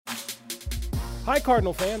Hi,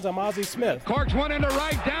 Cardinal fans. I'm Ozzie Smith. Corks one into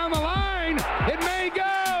right, down the line. It may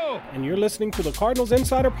go. And you're listening to the Cardinals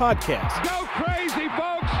Insider Podcast. Go crazy,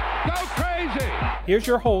 folks. Go crazy. Here's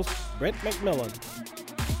your host, Brent McMillan.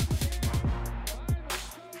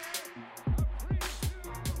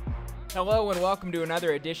 Hello and welcome to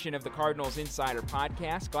another edition of the Cardinals Insider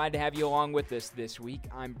Podcast. Glad to have you along with us this week.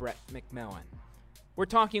 I'm Brent McMillan. We're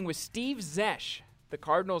talking with Steve Zesh, the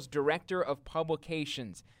Cardinals Director of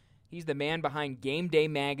Publications. He's the man behind Game Day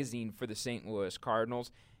magazine for the St. Louis Cardinals,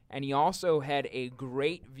 and he also had a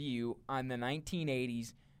great view on the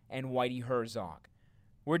 1980s and Whitey Herzog.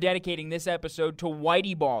 We're dedicating this episode to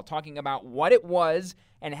Whitey Ball, talking about what it was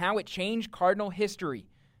and how it changed Cardinal history.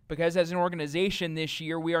 Because as an organization this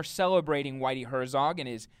year, we are celebrating Whitey Herzog and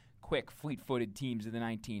his quick, fleet-footed teams of the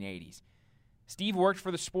 1980s. Steve worked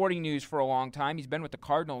for the Sporting News for a long time. He's been with the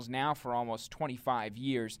Cardinals now for almost 25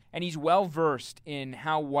 years, and he's well-versed in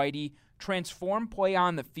how Whitey transformed play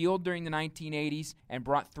on the field during the 1980s and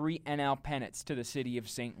brought 3 NL pennants to the city of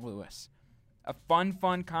St. Louis. A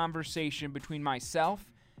fun conversation between myself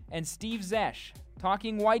and Steve Zesh,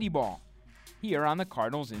 talking Whitey Ball, here on the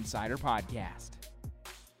Cardinals Insider Podcast.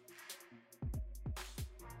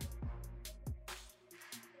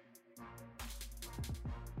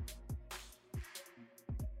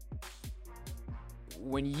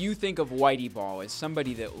 When you think of Whitey Ball as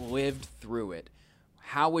somebody that lived through it,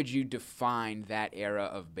 how would you define that era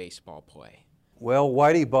of baseball play? Well,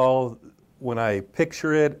 Whitey Ball, when I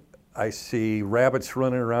picture it, I see rabbits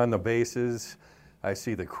running around the bases, I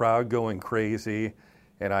see the crowd going crazy,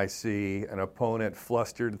 and I see an opponent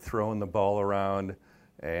flustered throwing the ball around,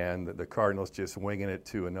 and the Cardinals just winging it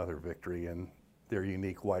to another victory in their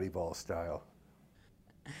unique Whitey Ball style.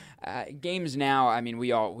 Games now, I mean,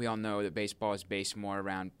 we all know that baseball is based more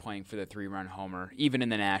around playing for the 3-run homer, even in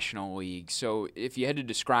the National League. So if you had to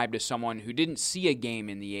describe to someone who didn't see a game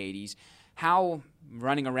in the 80s how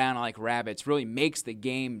running around like rabbits really makes the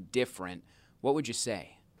game different, what would you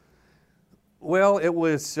say? Well, it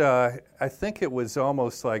was, I think it was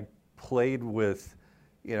almost like played with,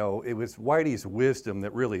 it was Whitey's wisdom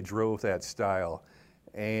that really drove that style.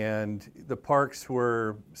 And the parks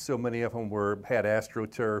were, so many of them had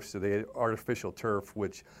AstroTurf, so they had artificial turf,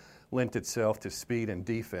 which lent itself to speed and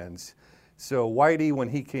defense. So Whitey, when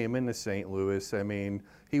he came into St. Louis, I mean,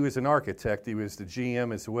 he was an architect, he was the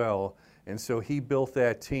GM as well, and so he built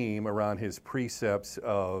that team around his precepts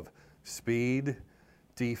of speed,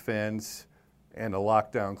 defense, and a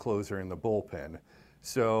lockdown closer in the bullpen.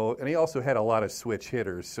 So, and he also had a lot of switch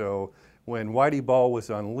hitters, so when Whitey Ball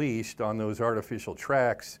was unleashed on those artificial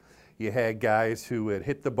tracks, you had guys who would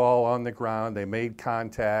hit the ball on the ground, they made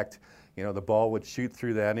contact, the ball would shoot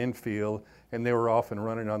through that infield, and they were often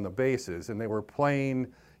running on the bases. And they were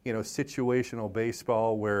playing, situational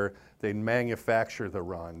baseball where they'd manufacture the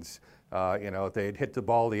runs. They'd hit the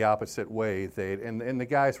ball the opposite way, and the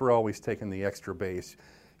guys were always taking the extra base.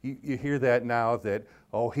 You hear that now that,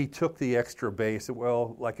 he took the extra base,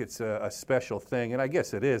 well, like it's a special thing, and I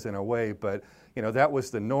guess it is in a way, but, that was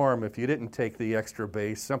the norm. If you didn't take the extra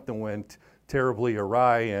base, something went terribly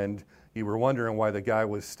awry, and you were wondering why the guy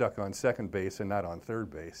was stuck on second base and not on third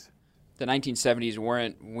base. The 1970s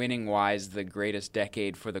weren't winning-wise the greatest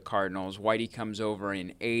decade for the Cardinals. Whitey comes over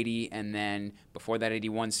in 80, and then before that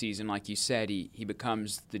 81 season, like you said, he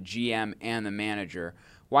becomes the GM and the manager.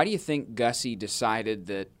 Why do you think Gussie decided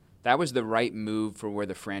that was the right move for where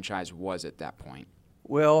the franchise was at that point?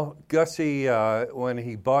 Well, Gussie, when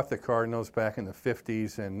he bought the Cardinals back in the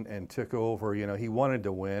 50s and took over, he wanted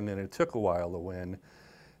to win, and it took a while to win.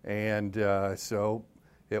 And so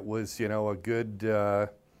it was, a good,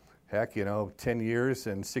 10 years,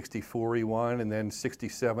 and 64 he won, and then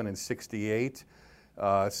 67 and 68.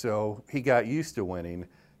 So he got used to winning.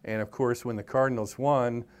 And, of course, when the Cardinals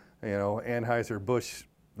won, Anheuser-Busch,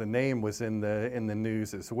 the name was in the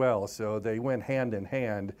news as well, so they went hand in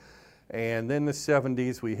hand. And then the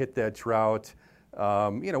 70s, we hit that drought.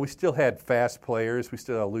 We still had fast players. We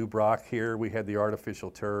still had Lou Brock here. We had the artificial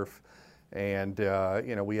turf. And,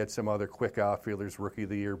 we had some other quick outfielders, Rookie of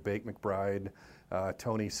the Year, Bake McBride,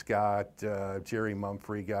 Tony Scott, Jerry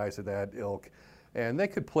Mumphrey, guys of that ilk. And they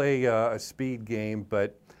could play a speed game,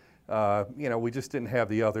 but we just didn't have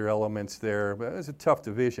the other elements there. But it was a tough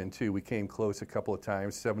division, too. We came close a couple of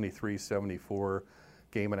times, 73, 74,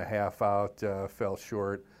 game and a half out, fell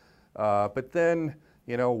short. But then,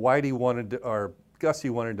 Gussie wanted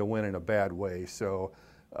to win in a bad way. So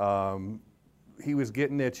he was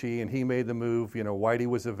getting itchy, and he made the move. Whitey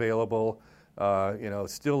was available.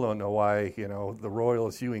 Still don't know why, the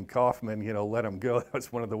Royals, Ewing Kauffman, let him go. That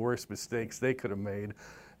was one of the worst mistakes they could have made.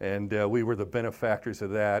 And we were the benefactors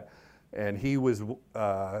of that. and he was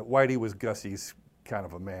Whitey was Gussie's kind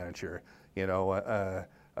of a manager, you know,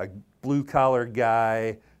 a blue-collar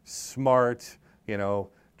guy, smart, you know,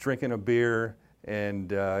 drinking a beer,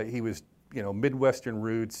 and he was, you know, Midwestern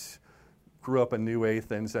roots, grew up in New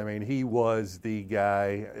Athens. I mean, he was the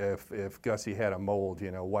guy. If Gussie had a mold, you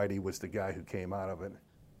know, Whitey was the guy who came out of it.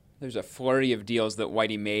 There's a flurry of deals that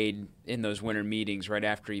Whitey made in those winter meetings right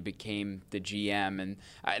after he became the GM. And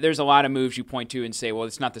there's a lot of moves you point to and say, well,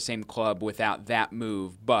 it's not the same club without that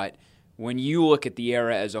move. But when you look at the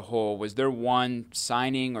era as a whole, was there one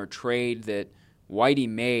signing or trade that Whitey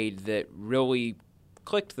made that really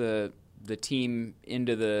clicked the team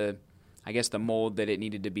into the mold that it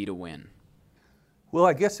needed to be to win? Well,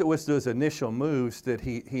 I guess it was those initial moves that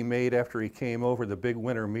he made after he came over, the big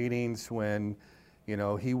winter meetings when, you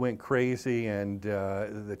know, he went crazy and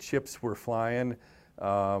the chips were flying.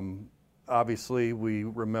 Obviously, we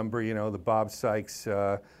remember, you know, the Bob Sykes,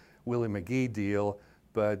 Willie McGee deal,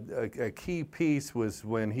 but a key piece was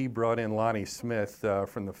when he brought in Lonnie Smith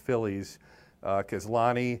from the Phillies, because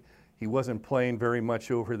Lonnie, he wasn't playing very much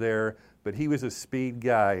over there, but he was a speed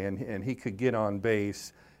guy and he could get on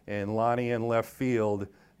base. And Lonnie in left field,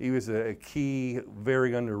 he was a key,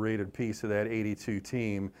 very underrated piece of that 82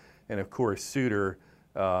 team. And of course, Suter,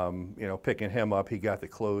 you know, picking him up, he got the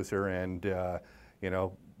closer. And, you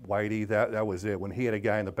know, Whitey, that was it. When he had a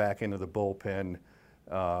guy in the back end of the bullpen,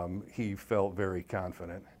 he felt very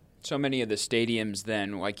confident. So many of the stadiums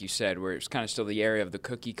then, like you said, where it's kind of still the area of the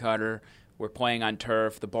cookie cutter, we're playing on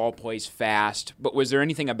turf, the ball plays fast. But was there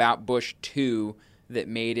anything about Busch 2 that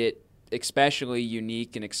made it especially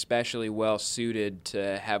unique and especially well-suited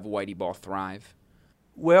to have Whitey ball thrive?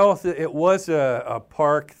 Well, it was a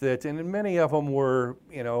park that, and many of them were,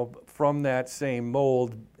 you know, from that same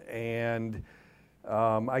mold, and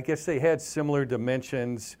I guess they had similar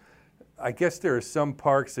dimensions. I guess there are some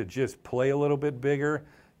parks that just play a little bit bigger,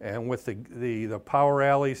 and with the power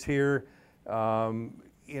alleys here,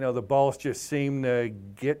 you know, the balls just seem to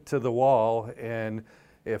get to the wall, and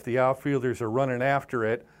if the outfielders are running after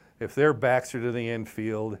it, if their backs are to the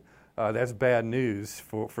infield, that's bad news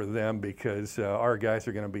for them because our guys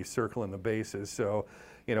are going to be circling the bases. So,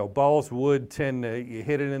 you know, balls would tend to, you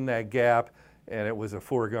hit it in that gap, and it was a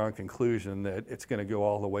foregone conclusion that it's going to go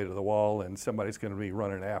all the way to the wall and somebody's going to be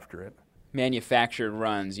running after it. Manufactured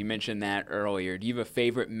runs, you mentioned that earlier. Do you have a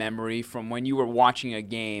favorite memory from when you were watching a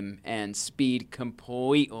game and speed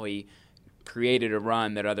completely created a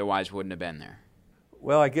run that otherwise wouldn't have been there?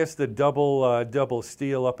 Well, I guess the double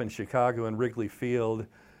steal up in Chicago in Wrigley Field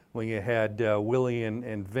when you had Willie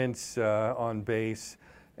and Vince on base,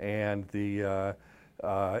 and you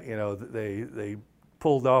know, they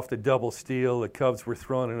pulled off the double steal. The Cubs were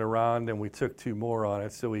throwing it around, and we took two more on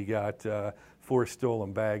it, so we got 4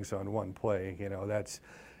 stolen bags on one play. You know, that's,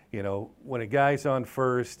 you know, when a guy's on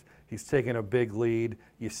first, he's taking a big lead.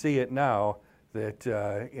 You see it now that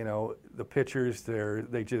you know, the pitchers,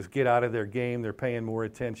 they just get out of their game. They're paying more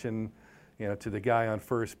attention, you know, to the guy on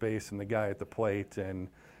first base and the guy at the plate. And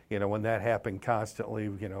you know, when that happened constantly,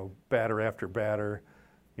 you know, batter after batter,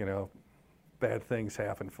 you know, bad things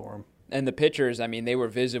happen for them. And the pitchers, I mean, they were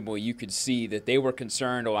visible. You could see that they were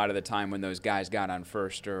concerned a lot of the time when those guys got on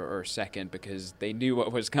first or second because they knew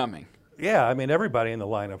what was coming. Yeah, I mean, everybody in the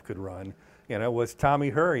lineup could run. You know, it was Tommy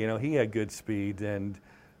Herr, you know, he had good speed, and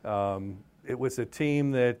it was a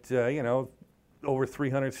team that, you know, over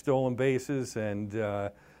 300 stolen bases, and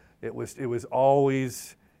it was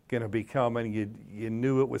always going to be coming. You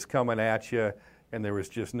knew it was coming at you, and there was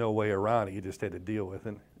just no way around it. You just had to deal with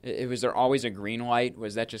it. Was there always a green light?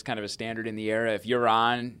 Was that just kind of a standard in the era? If you're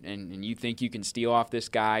on and you think you can steal off this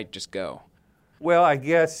guy, just go. Well, I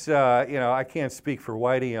guess, you know, I can't speak for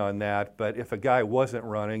Whitey on that, but if a guy wasn't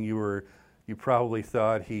running, you probably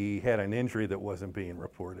thought he had an injury that wasn't being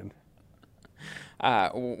reported.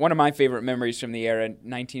 One of my favorite memories from the era,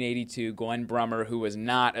 1982, Glenn Brummer, who was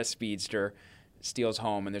not a speedster, steals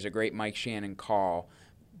home, and there's a great Mike Shannon call.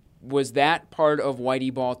 Was that part of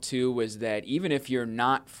Whitey ball too, was that even if you're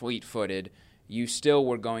not fleet-footed, you still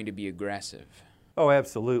were going to be aggressive? Oh,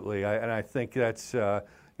 absolutely. And I think that's, you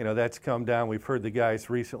know, that's come down. We've heard the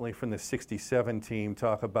guys recently from the 67 team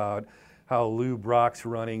talk about how Lou Brock's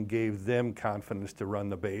running gave them confidence to run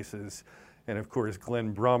the bases. And, of course,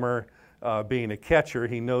 Glenn Brummer, being a catcher,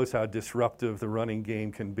 he knows how disruptive the running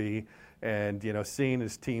game can be. And, you know, seeing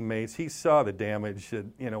his teammates, he saw the damage that,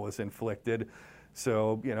 you know, was inflicted.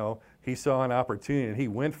 So, you know, he saw an opportunity and he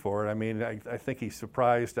went for it. I mean, I think he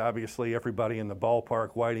surprised, obviously, everybody in the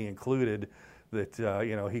ballpark, Whitey included, that,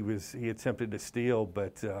 you know, he attempted to steal.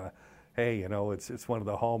 But, hey, you know, it's one of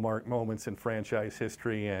the hallmark moments in franchise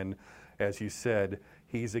history. And as you said,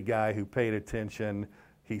 he's a guy who paid attention.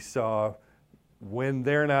 He saw when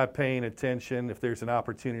they're not paying attention, if there's an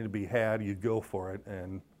opportunity to be had, you'd go for it,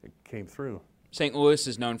 and it came through. St. Louis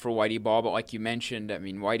is known for Whitey Ball, but like you mentioned, I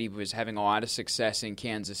mean, Whitey was having a lot of success in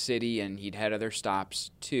Kansas City, and he'd had other stops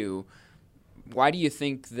too. Why do you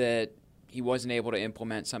think that he wasn't able to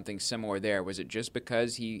implement something similar there? Was it just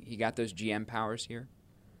because he got those GM powers here?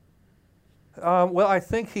 Well, I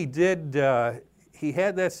think he did. He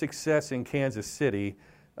had that success in Kansas City.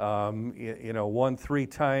 Won 3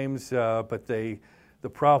 times, but the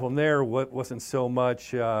problem there wasn't so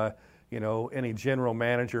much any general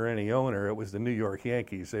manager, any owner. It was the New York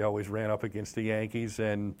Yankees. They always ran up against the Yankees,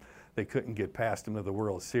 and they couldn't get past them to the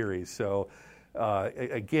World Series. So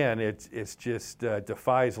again, it's just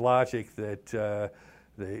defies logic that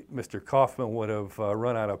Mr. Kaufman would have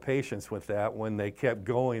run out of patience with that when they kept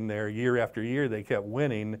going there year after year. They kept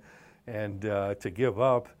winning, and to give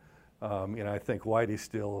up. I think Whitey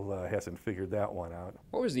still hasn't figured that one out.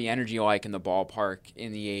 What was the energy like in the ballpark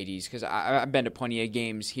in the 80s? Because I've been to plenty of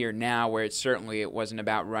games here now where it wasn't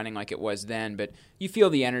about running like it was then, but you feel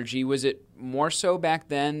the energy. Was it more so back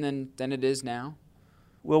then than it is now?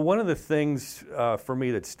 Well, one of the things for me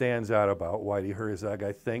that stands out about Whitey Herzog,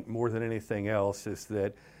 I think, more than anything else, is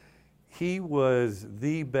that he was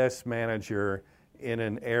the best manager in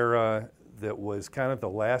an era that was kind of the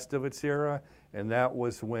last of its era, and that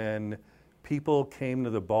was when people came to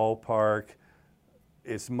the ballpark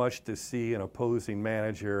as much to see an opposing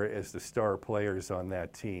manager as the star players on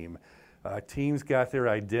that team. Teams got their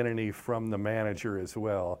identity from the manager as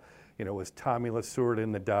well. It was Tommy Lasorda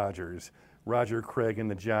in the Dodgers, Roger Craig in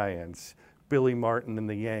the Giants, Billy Martin in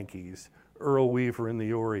the Yankees, Earl Weaver in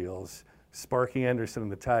the Orioles, Sparky Anderson in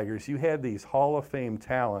the Tigers. You had these Hall of Fame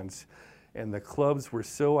talents, and the clubs were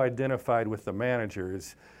so identified with the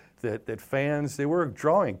managers that fans, they were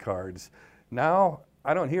drawing cards. Now,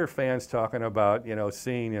 I don't hear fans talking about,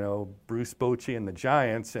 seeing, Bruce Bochy and the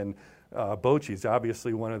Giants, and Bochy's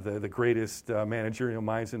obviously one of the greatest managerial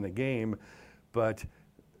minds in the game, but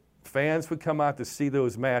fans would come out to see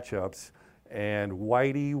those matchups, and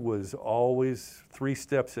Whitey was always 3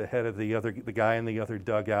 steps ahead of the guy in the other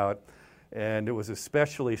dugout, and it was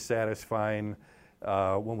especially satisfying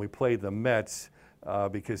when we played the Mets,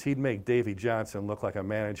 because he'd make Davey Johnson look like a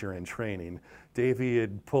manager in training. Davey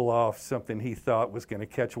would pull off something he thought was going to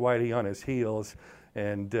catch Whitey on his heels,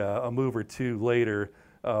 and a move or two later,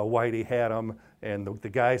 Whitey had him, and the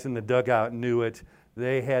guys in the dugout knew it.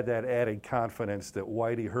 They had that added confidence that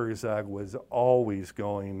Whitey Herzog was always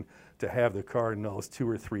going to have the Cardinals 2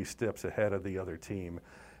 or 3 steps ahead of the other team.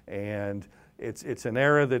 And it's an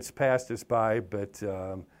era that's passed us by, but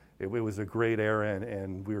it was a great era,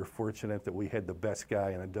 and we were fortunate that we had the best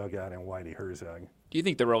guy in the dugout in Whitey Herzog. Do you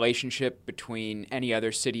think the relationship between any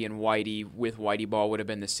other city and Whitey with Whitey Ball would have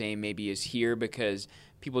been the same maybe as here? Because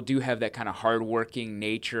people do have that kind of hardworking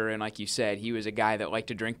nature, and like you said, he was a guy that liked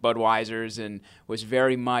to drink Budweisers and was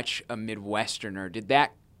very much a Midwesterner. Did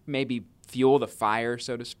that maybe fuel the fire,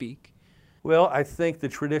 so to speak? Well, I think the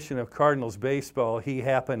tradition of Cardinals baseball, he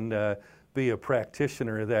happened to be a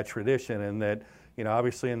practitioner of that tradition, and that,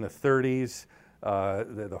 obviously in the 30s,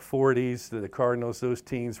 the 40s, the Cardinals, those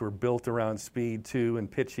teams were built around speed too, and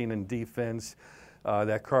pitching and defense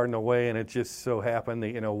that Cardinal way, and it just so happened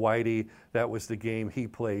that, Whitey, that was the game he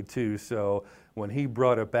played too. So when he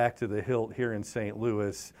brought it back to the hilt here in St.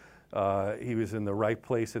 Louis, he was in the right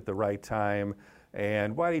place at the right time.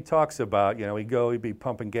 And Whitey talks about, he'd be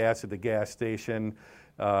pumping gas at the gas station.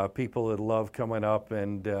 People would love coming up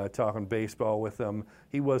and talking baseball with him.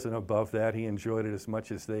 He wasn't above that. He enjoyed it as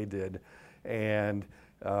much as they did. And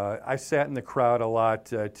I sat in the crowd a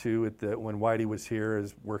lot too when Whitey was here,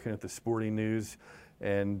 as working at the Sporting News.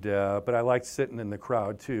 But I liked sitting in the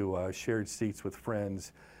crowd too, shared seats with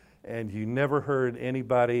friends. And you never heard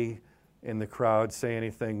anybody in the crowd say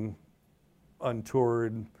anything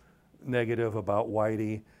untoward, negative about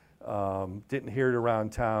Whitey. Didn't hear it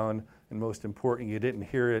around town. And most important, you didn't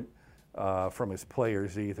hear it from his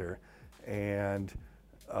players either. And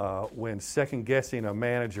when second-guessing a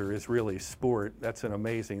manager is really sport, that's an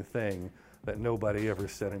amazing thing that nobody ever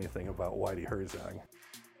said anything about Whitey Herzog.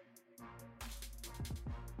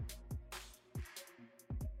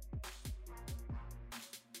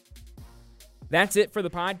 That's it for the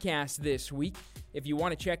podcast this week. If you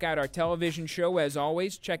want to check out our television show, as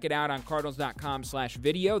always, check it out on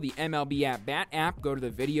Cardinals.com/video, the MLB At-Bat app. Go to the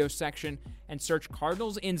video section and search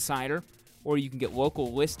Cardinals Insider, or you can get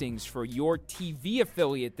local listings for your TV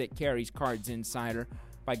affiliate that carries Cards Insider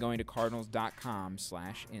by going to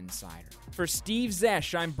Cardinals.com/insider. For Steve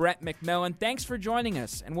Zesh, I'm Brett McMillan. Thanks for joining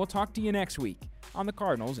us, and we'll talk to you next week on the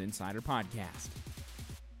Cardinals Insider Podcast.